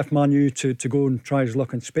move when he left Man U to go and try his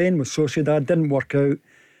luck in Spain with Sociedad. Didn't work out.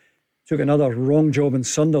 Took another wrong job in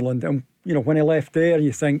Sunderland, and when he left there,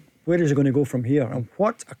 you think, where is he going to go from here? And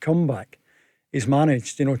what a comeback he's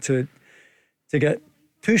managed. To get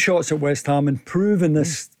 2 shots at West Ham and prove in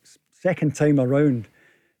this second time around,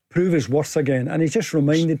 prove his worth again. And he just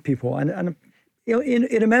reminded people, and he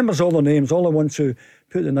remembers all the names, all the ones who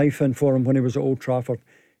put the knife in for him when he was at Old Trafford.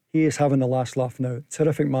 He is having the last laugh now.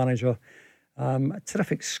 Terrific manager, a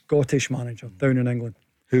terrific Scottish manager down in England.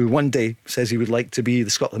 Who one day says he would like to be the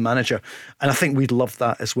Scotland manager. And I think we'd love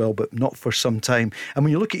that as well, but not for some time. And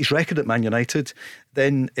when you look at his record at Man United,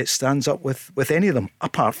 then it stands up with any of them,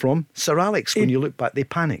 apart from Sir Alex. When you look back, they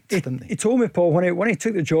panicked, didn't they? He told me, Paul, when he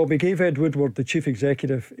took the job, he gave Ed Woodward, the chief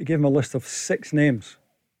executive, he gave him a list of 6 names.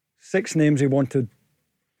 6 names he wanted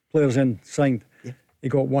players in signed. Yeah. He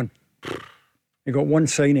got 1. He got 1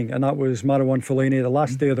 signing, and that was Marouane Fellaini, the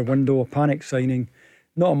last day of the window, a panic signing,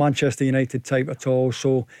 not a Manchester United type at all.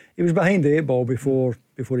 So he was behind the 8 ball before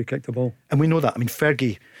he kicked the ball. And we know that. I mean,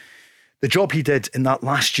 Fergie, the job he did in that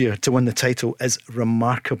last year to win the title is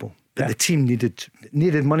remarkable. But the team needed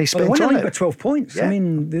money spent on it. They won by 12 points. Yeah. I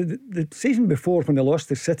mean, the season before when they lost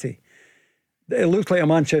to City, it looked like a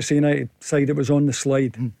Manchester United side that was on the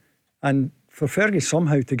slide. And for Fergie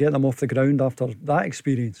somehow to get them off the ground after that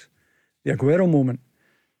experience, the Aguero moment,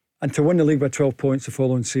 and to win the league by 12 points the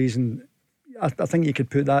following season, I think you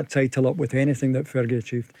could put that title up with anything that Fergie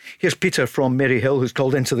achieved. Here's Peter from Maryhill, who's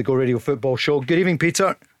called into the Go Radio Football Show. Good evening,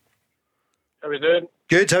 Peter. How are we doing?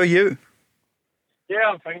 Good, how are you?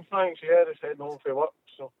 Yeah, I'm fine, thanks. Yeah, just heading home for work.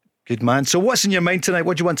 So. Good man. So what's in your mind tonight?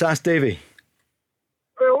 What do you want to ask Davie?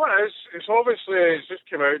 Well, what is, it's obviously, it's just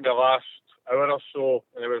come out in the last hour or so,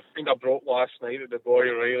 and it was kind of broke last night that the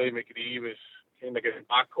boy Riley McGree was kind of getting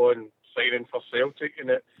back on signing for Celtic, and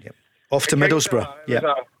it. Yep. Off to Middlesbrough. He's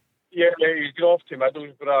gone off to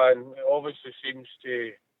Middlesbrough, and it obviously seems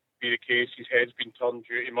to be the case. His head's been turned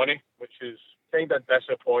due to money, which is kind of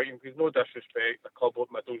disappointing. Because no disrespect, the club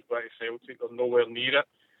at Middlesbrough to Celtic, they're nowhere near it.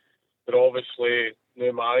 They're obviously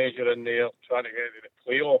no manager in there trying to get to the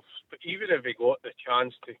playoffs. But even if he got the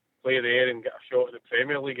chance to play there and get a shot at the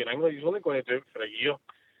Premier League in England, he's only going to do it for a year.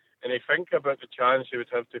 And you think about the chance he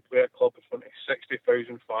would have to play a club in front of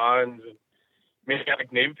 60,000 fans and maybe get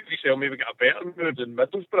a name for himself, maybe get a better move than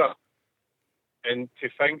Middlesbrough. And to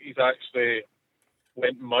think he's actually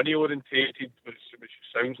went money orientated, which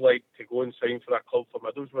sounds like to go and sign for a club for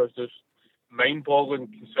Middlesbrough, is just mind-boggling,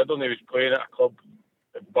 considering he was playing at a club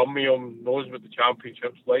that Birmingham knows what the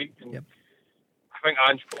Championship's like. And I think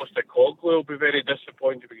Ange Postecoglou will be very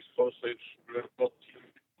disappointed because obviously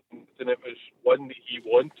and it was one that he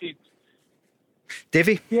wanted.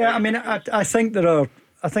 Davie? Yeah, I mean, I think there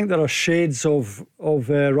are shades of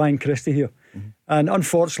Ryan Christie here. And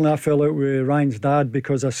unfortunately I fell out with Ryan's dad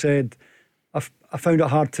because I said I found it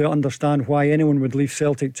hard to understand why anyone would leave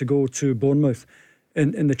Celtic to go to Bournemouth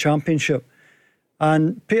in the Championship.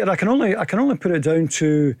 And Peter, I can only put it down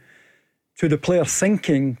to the player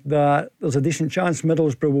thinking that there's a decent chance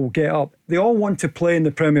Middlesbrough will get up. They all want to play in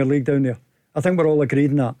the Premier League down there. I think we're all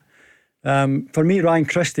agreed on that. For me, Ryan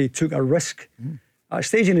Christie took a risk at a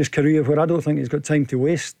stage in his career where I don't think he's got time to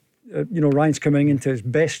waste. Ryan's coming into his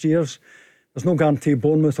best years. There's no guarantee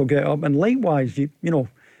Bournemouth will get up. And likewise,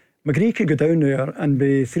 McGree could go down there and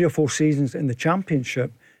be 3 or 4 seasons in the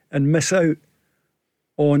Championship and miss out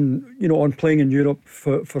on playing in Europe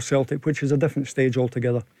for Celtic, which is a different stage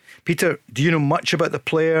altogether. Peter, do you know much about the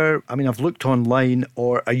player? I mean, I've looked online,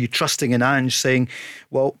 or are you trusting in Ange saying,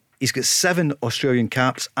 well, he's got 7 Australian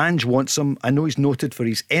caps, Ange wants him, I know he's noted for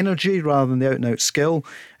his energy rather than the out and out skill.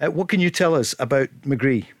 What can you tell us about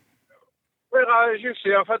McGree? Well, as you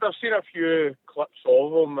say, I've seen a few clips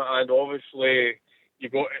of him, and obviously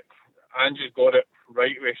Ange's got it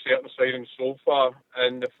right with certain signings so far,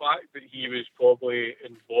 and the fact that he was probably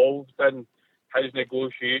involved in his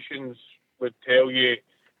negotiations would tell you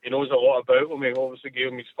he knows a lot about him. He obviously gave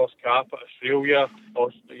him his first cap at Australia.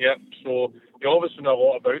 So he obviously knows a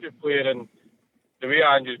lot about the player, and the way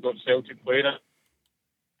Ange's got Celtic playing it.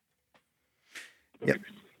 Yep.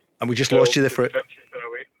 And we just lost you there for it.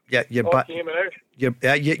 Yeah, you're back.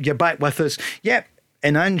 You're back with us. Yeah,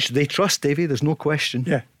 and Ange, they trust Davie. There's no question.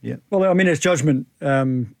 Yeah. Well, I mean, his judgment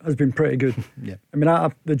has been pretty good. Yeah. I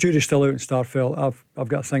mean, the jury's still out in Starfelt. I've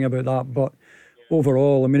got a thing about that, but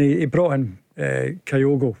overall, I mean, he brought in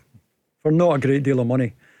Kyogo for not a great deal of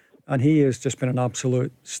money, and he has just been an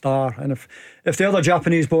absolute star. And if the other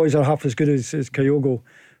Japanese boys are half as good as Kyogo,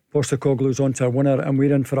 Postecoglou's on to a winner, and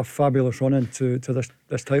we're in for a fabulous run into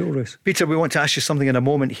this title race. Peter, we want to ask you something in a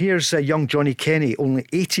moment. Here's young Johnny Kenny, only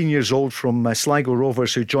 18 years old, from Sligo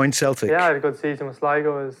Rovers, who joined Celtic. Yeah, I had a good season with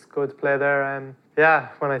Sligo. It was good to play there.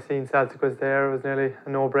 When I seen Celtic was there, it was nearly a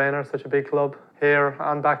no-brainer. Such a big club here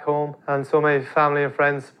and back home, and so many family and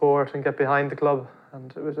friends support and get behind the club,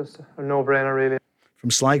 and it was just a no-brainer, really.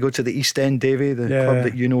 From Sligo to the East End, Davie, the club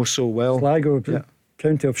that you know so well. Sligo,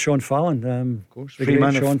 county of Sean Fallon, of course, the great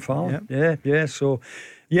Sean Fallon. Yeah. So,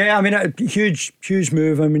 I mean, a huge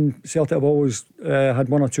move. I mean, Celtic have always had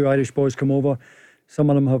 1 or 2 Irish boys come over. Some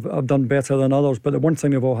of them have done better than others, but the one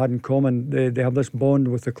thing they've all had in common, they have this bond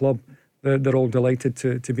with the club. They're all delighted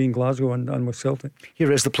to be in Glasgow and with Celtic.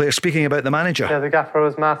 Here is the player speaking about the manager. Yeah, the gaffer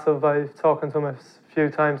was massive. I've talked to him a few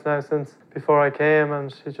times now since before I came,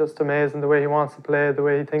 and he's just amazing the way he wants to play, the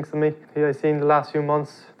way he thinks of me. I've seen the last few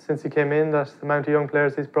months since he came in that the amount of young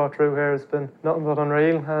players he's brought through here has been nothing but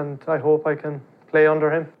unreal, and I hope I can play under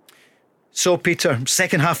him. So Peter,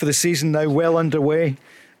 second half of the season now well underway.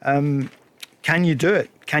 Can you do it?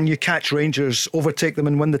 Can you catch Rangers, overtake them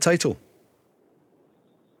and win the title?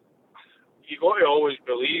 You got to always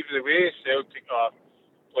believe the way Celtic are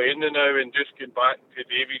playing now, and just going back to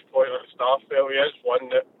Davie's point on Starfelt, he is one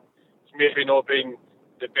that's maybe not been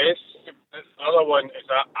the best. The other one is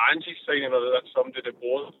that Angie signing, or that somebody the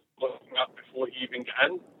board looking at before he even get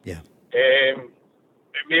in. Yeah. It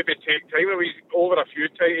maybe take time. He's over a few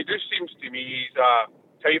times. It just seems to me he's a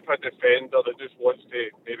type of defender that just wants to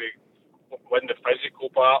maybe win the physical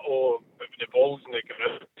battle, but the ball's in the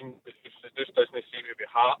ground. It just doesn't seem to be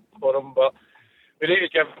hard for him. But we need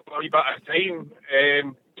to give him a wee bit of time.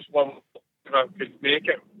 Just one could make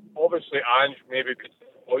it. Obviously, Ange maybe be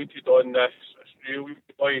disappointed on this Australian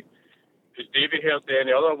boy. Has Davie heard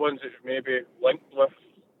any other ones that maybe linked with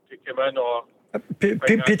to come in? Or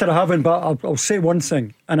Peter, I haven't, but I'll say one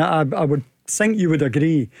thing, and I would think you would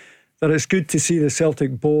agree that it's good to see the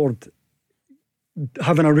Celtic board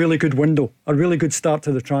having a really good window, a really good start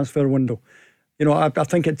to the transfer window. You know, I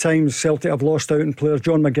think at times Celtic have lost out on players.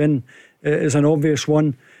 John McGinn is an obvious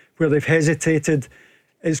one where they've hesitated.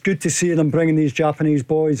 It's good to see them bringing these Japanese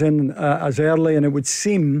boys in as early, and it would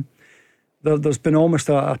seem that there's been almost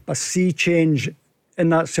a sea change in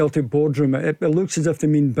that Celtic boardroom. It looks as if they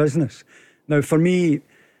mean business. Now, for me,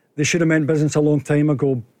 they should have meant business a long time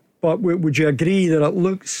ago, but would you agree that it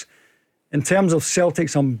looks, in terms of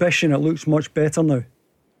Celtic's ambition, it looks much better now?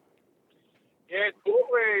 Yeah,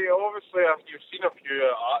 totally. Obviously, you've seen a few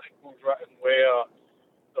articles written where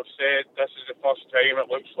they've said this is the first time it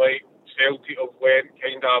looks like Celtic have went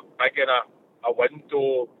kind of big in a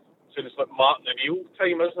window since like Martin O'Neill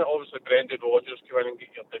time, isn't it? Obviously, Brendan Rodgers came in and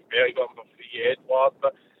got him for free, Edward,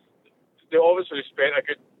 but they obviously spent a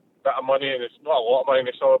good bit of money, and it's not a lot of money,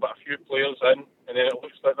 they still have a few players in, and then it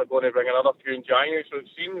looks like they're going to bring another few in January, so it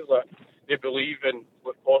seems that they believe in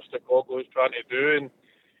what Postecoglou is trying to do, and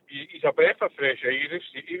he's a breath of fresh air.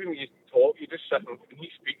 Even when you talk, you just sit and, when he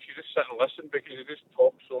speaks, you just sit and listen, because he just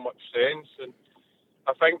talks so much sense. And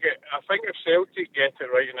I think if Celtic get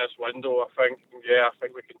it right in this window, I think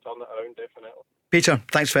we can turn it around, definitely. Peter,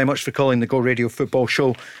 thanks very much for calling the Go Radio Football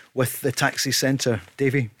Show with the Taxi Centre.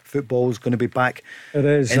 Davie, football is going to be back. It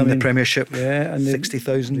is in the Premiership. Yeah, and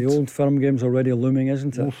 60,000. The old firm game's already looming,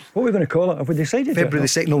 isn't it? Oof. What are we going to call it? Have we decided? February the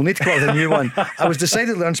 2nd. No, we need to call it the new one. I was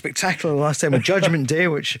decidedly unspectacular last time with Judgment Day,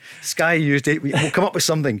 which Sky used. We'll come up with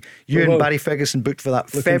something. You and Barry Ferguson booked for that.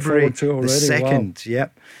 February the 2nd. Wow.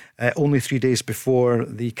 Yep. Only 3 days before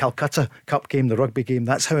the Calcutta Cup game, the rugby game.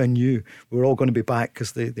 That's how I knew we were all going to be back,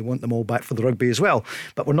 because they want them all back for the rugby as well.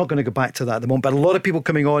 But we're not going to go back to that at the moment. But a lot of people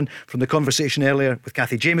coming on from the conversation earlier with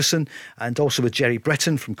Cathy Jamieson and also with Gerry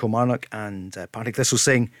Britton from Kilmarnock and Partick Thistle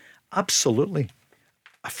saying, absolutely,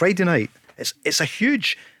 a Friday night. It's a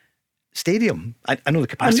huge stadium. I know the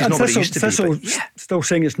capacity's not what it used to be. But still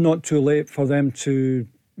saying it's not too late for them to,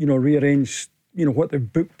 rearrange what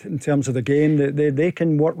they've booked in terms of the game. They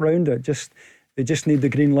can work round it. They just need the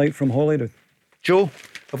green light from Holyrood. Joe,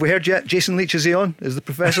 have we heard yet? Jason Leach, is he on? Is the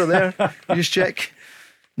professor there? You just check.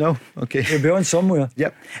 No? Okay. He'll be on somewhere.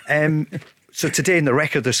 Yep. So today in the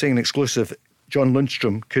Record they're saying an exclusive, John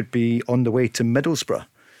Lundstrom could be on the way to Middlesbrough.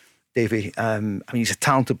 Davie, he's a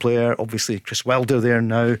talented player. Obviously Chris Wilder there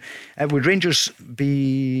now. Would Rangers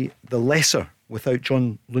be the lesser without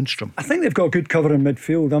John Lundstrom? I think they've got good cover in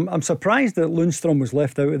midfield. I'm surprised that Lundstrom was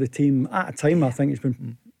left out of the team at a time, I think, he's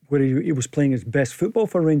been where he was playing his best football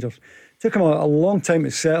for Rangers. Took him a long time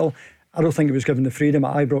to settle. I don't think he was given the freedom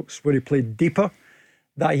at Ibrox, where he played deeper,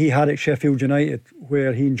 that he had at Sheffield United,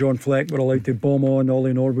 where he and John Fleck were allowed to bomb on.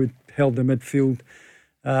 Ollie Norwood held the midfield.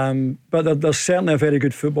 But there's certainly a very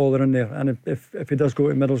good footballer in there, and if he does go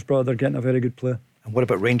to Middlesbrough, they're getting a very good player. And what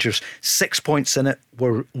about Rangers? 6 points in it.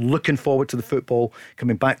 We're looking forward to the football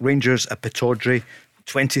coming back. Rangers at Pittodrie,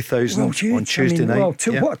 20,000 on Tuesday night.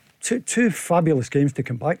 Two fabulous games to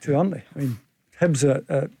come back to, aren't they? Hibs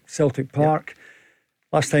at Celtic Park.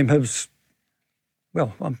 Last time Hibs,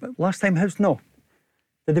 no.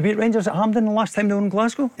 Did they beat Rangers at Hampden the last time they were in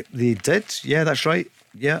Glasgow? They did, yeah, that's right.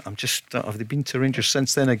 Yeah, I'm just, have they been to Rangers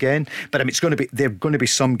since then again? But there are going to be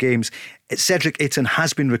some games. Cedric Itten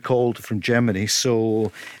has been recalled from Germany,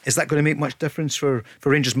 so is that going to make much difference for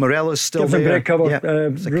Rangers? Morella's still there. Great cover.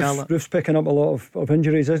 Roof's picking up a lot of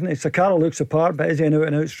injuries, isn't he? Sakala looks the part, but is he an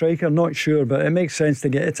out-and-out striker? Not sure, but it makes sense to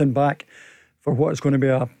get Itten back for what is going to be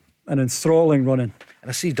an enthralling run-in. And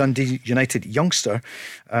I see Dundee United youngster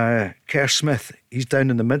Kerr Smith, he's down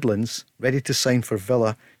in the Midlands, ready to sign for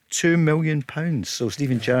Villa, £2 million. So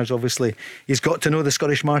Stephen Gerrard's obviously, he's got to know the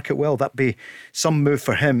Scottish market well. That'd be some move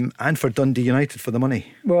for him and for Dundee United for the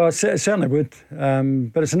money. Well, it certainly would,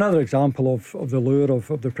 but it's another example of the lure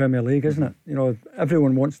of the Premier League, isn't it?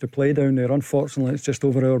 Everyone wants to play down there. Unfortunately, it's just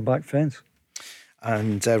over our back fence.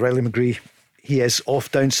 And Riley McGree, he is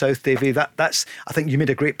off down south, Davie. That's I think you made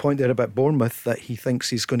a great point there about Bournemouth, that he thinks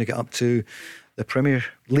he's going to get up to the Premier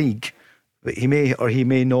League. But he may or he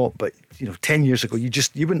may not. But 10 years ago, you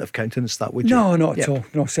wouldn't have countenanced that, would you? No, not at all.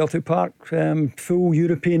 No, Celtic Park, full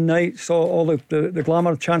European night, saw all the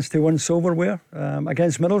glamour, chance to win silverware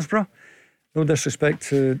against Middlesbrough. No disrespect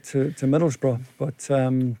to Middlesbrough, but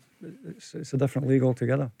it's a different league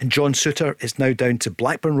altogether. And John Souttar is now down to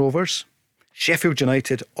Blackburn Rovers, Sheffield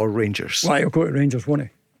United or Rangers. Right, he'll go to Rangers, won't he?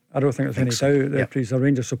 I don't think there's any doubt that he's a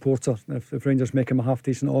Rangers supporter. If Rangers make him a half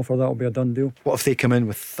decent offer, that'll be a done deal. What if they come in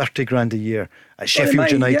with 30 grand a year at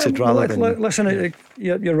Sheffield United rather than... Listen,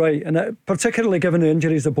 you're right, and particularly given the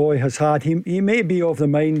injuries the boy has had, he may be of the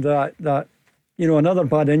mind that another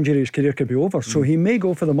bad injury, his career could be over, so he may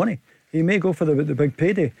go for the money. he may go for the big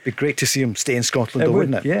payday. Be great to see him stay in Scotland, though,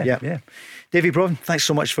 wouldn't it? Yeah. Davie Provan, thanks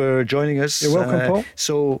so much for joining us. You're welcome, Paul.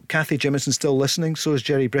 So Cathy Jamieson still listening, so is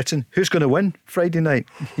Gerry Britton. Who's going to win Friday night?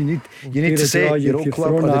 You need to say your old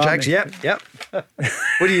club or the Jags. Yep. What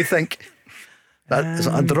do you think? Is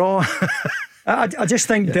it a draw? I just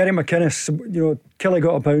think Derry McInnes, Kelly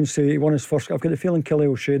got a bounce. He won his first. I've got the feeling Kelly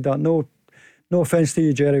will shade that. No offence to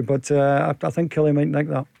you, Gerry, but I think Kelly might nick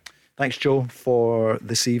that. Thanks, Joe, for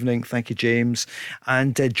this evening. Thank you, James.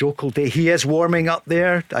 And Joe Kilday, he is warming up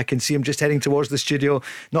there. I can see him just heading towards the studio.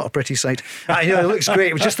 Not a pretty sight. I know, it looks great.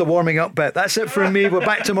 It was just the warming up bit. That's it from me. We're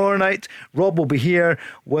back tomorrow night. Rob will be here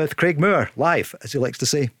with Craig Moore, live, as he likes to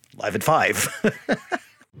say, live at 5.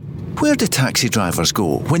 Where do taxi drivers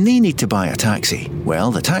go when they need to buy a taxi? Well,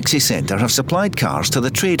 the Taxi Centre have supplied cars to the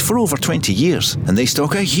trade for over 20 years, and they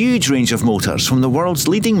stock a huge range of motors from the world's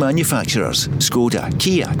leading manufacturers: Skoda,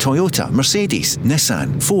 Kia, Toyota, Mercedes,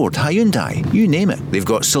 Nissan, Ford, Hyundai, you name it. They've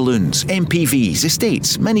got saloons, MPVs,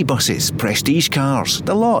 estates, minibuses, prestige cars,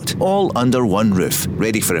 the lot, all under one roof,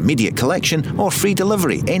 ready for immediate collection or free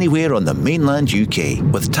delivery anywhere on the mainland UK,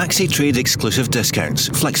 with taxi trade exclusive discounts,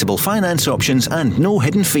 flexible finance options and no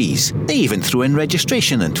hidden fees. They even throw in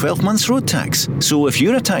registration and 12 months road tax. So if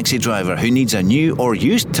you're a taxi driver who needs a new or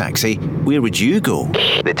used taxi, where would you go?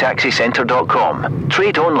 TheTaxiCentre.com.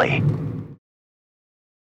 Trade only.